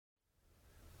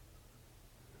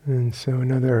And so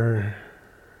another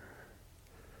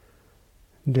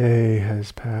day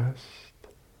has passed.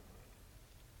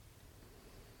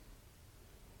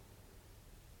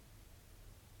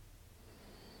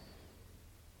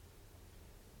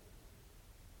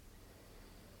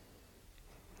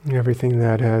 Everything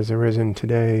that has arisen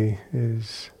today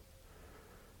is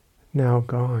now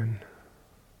gone.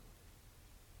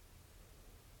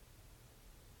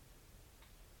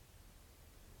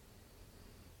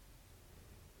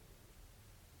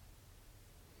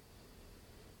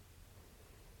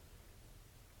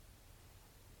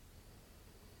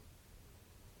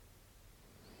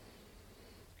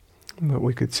 But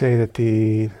we could say that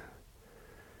the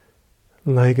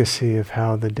legacy of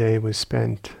how the day was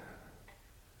spent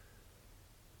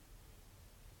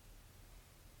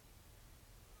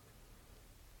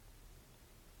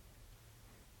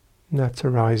that's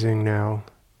arising now.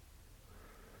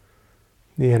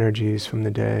 The energies from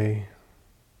the day.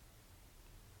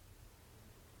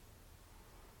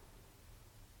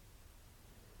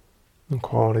 The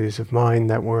qualities of mind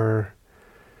that were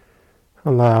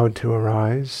allowed to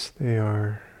arise, they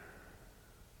are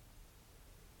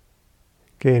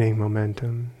gaining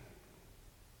momentum,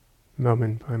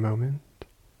 moment by moment.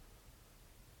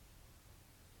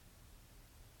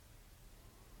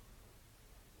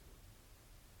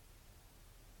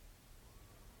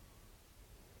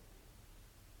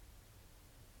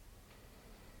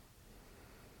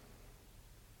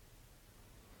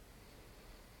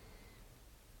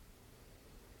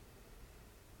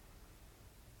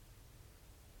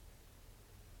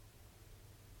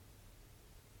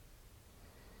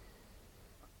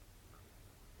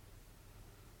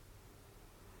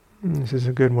 This is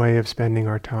a good way of spending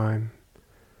our time.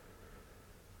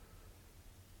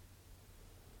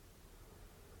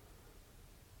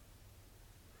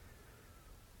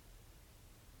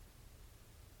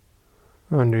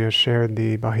 Andrea shared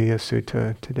the Bahia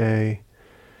Sutta today,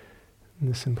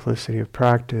 the simplicity of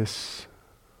practice,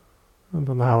 of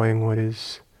allowing what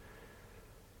is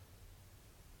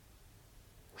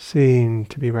seen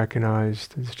to be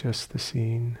recognized as just the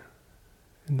seen,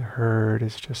 and the heard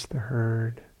as just the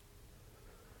heard.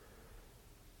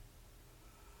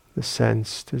 The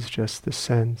sensed is just the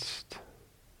sensed.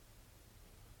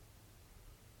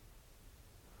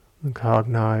 The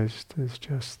cognized is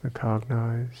just the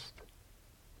cognized.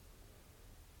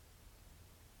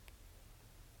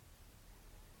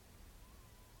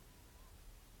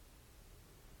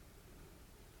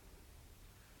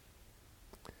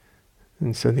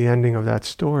 And so the ending of that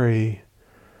story,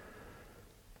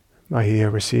 Bahia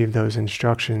received those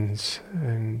instructions,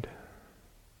 and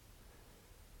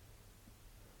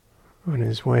on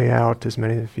his way out, as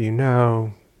many of you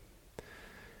know,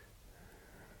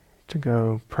 to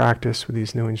go practice with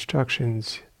these new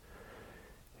instructions,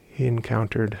 he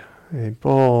encountered a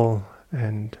bull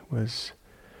and was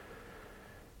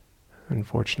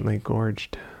unfortunately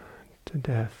gorged to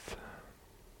death.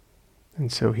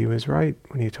 And so he was right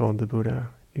when he told the Buddha,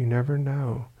 you never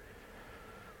know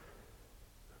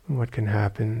what can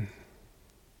happen.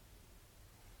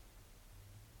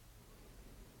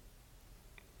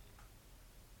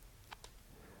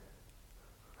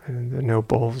 And there are no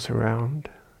bulls around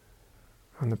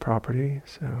on the property,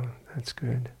 so that's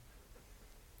good.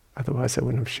 Otherwise I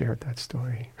wouldn't have shared that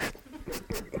story.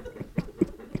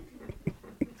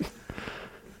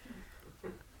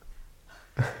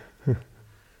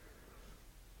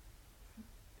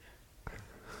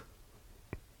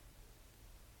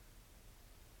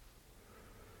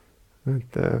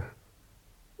 The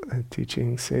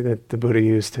teachings say that the Buddha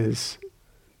used his,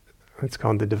 it's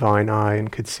called the divine eye,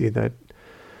 and could see that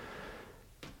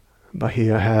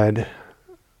Bahia had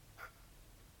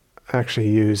actually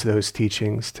used those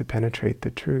teachings to penetrate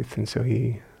the truth, and so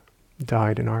he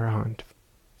died an arahant,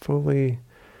 fully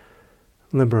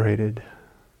liberated.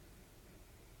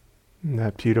 And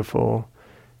that beautiful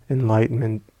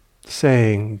enlightenment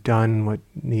saying, done what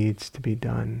needs to be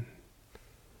done.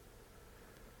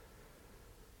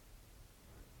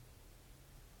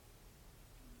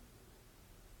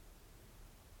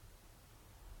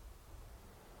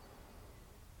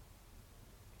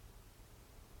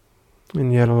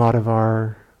 And yet a lot of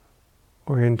our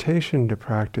orientation to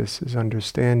practice is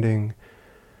understanding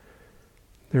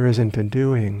there isn't a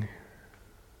doing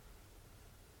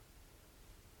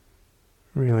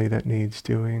really that needs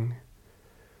doing.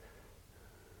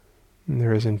 And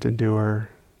there isn't a doer.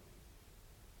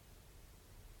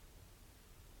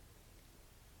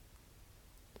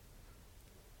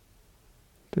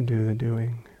 To do the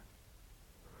doing.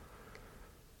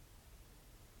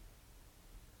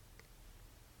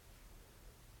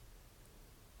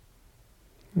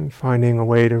 And finding a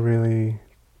way to really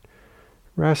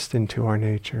rest into our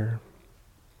nature.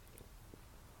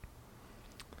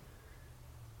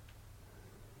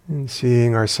 And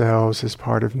seeing ourselves as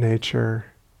part of nature.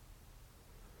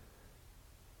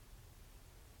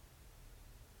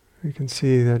 We can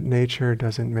see that nature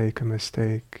doesn't make a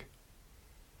mistake.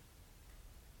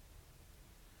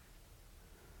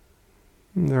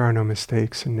 There are no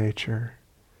mistakes in nature.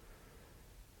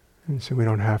 And so we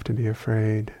don't have to be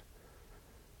afraid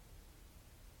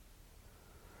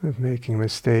of making a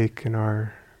mistake in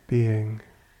our being.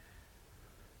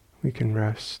 We can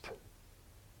rest.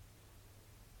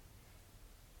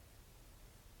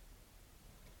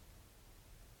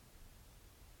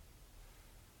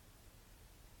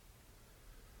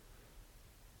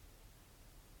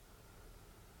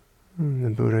 And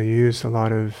the Buddha used a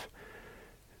lot of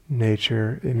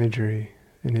nature imagery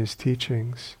in his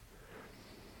teachings.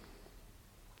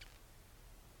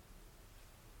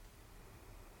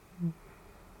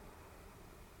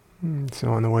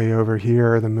 So on the way over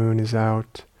here, the moon is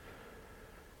out.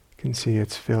 You can see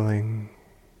it's filling,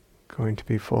 going to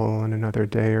be full in another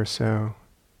day or so.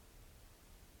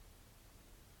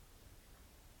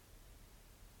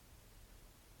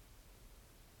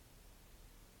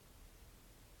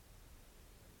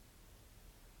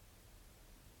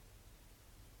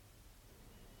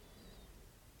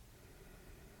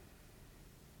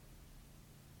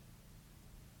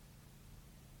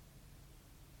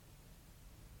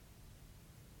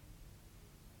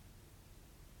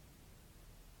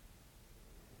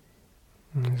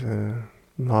 There's a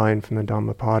line from the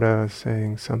Dhammapada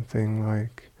saying something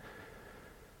like,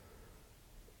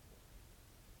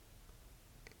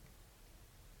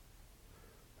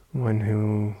 one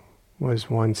who was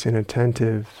once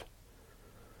inattentive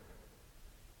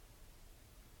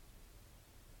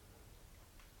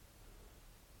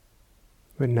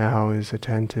but now is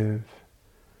attentive,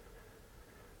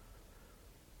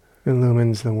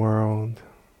 illumines the world,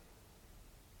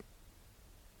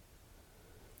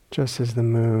 just as the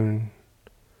moon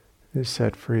is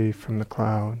set free from the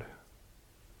cloud.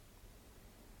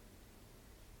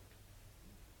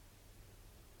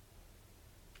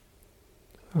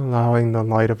 Allowing the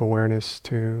light of awareness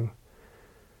to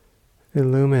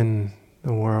illumine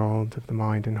the world of the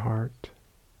mind and heart.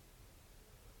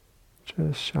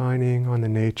 Just shining on the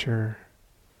nature,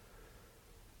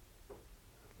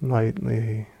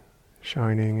 lightly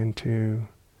shining into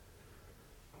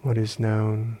what is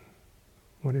known,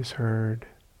 what is heard,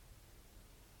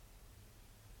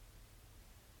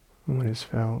 and what is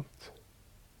felt.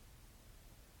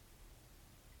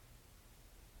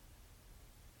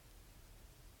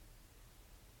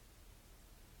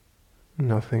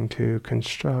 Nothing to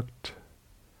construct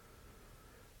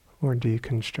or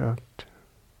deconstruct.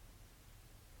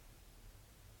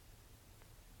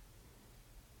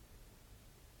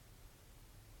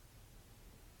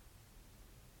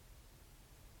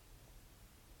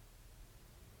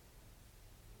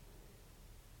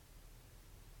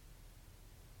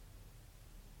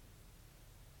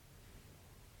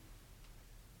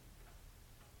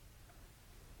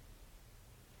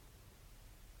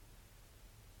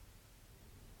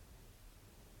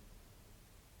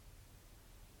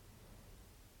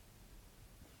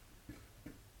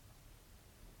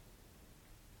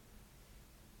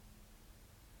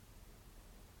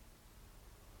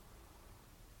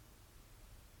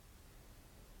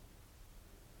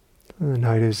 The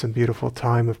night is a beautiful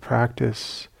time of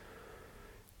practice.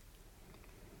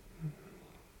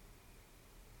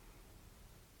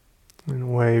 In a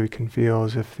way, we can feel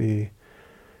as if the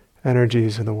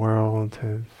energies of the world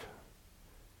have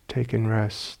taken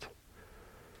rest.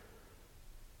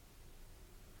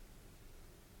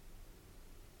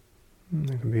 And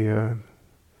there can be a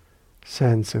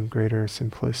sense of greater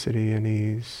simplicity and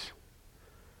ease.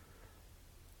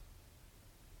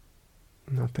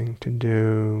 Nothing to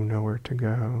do, nowhere to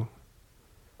go.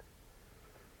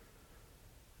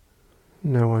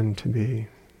 No one to be.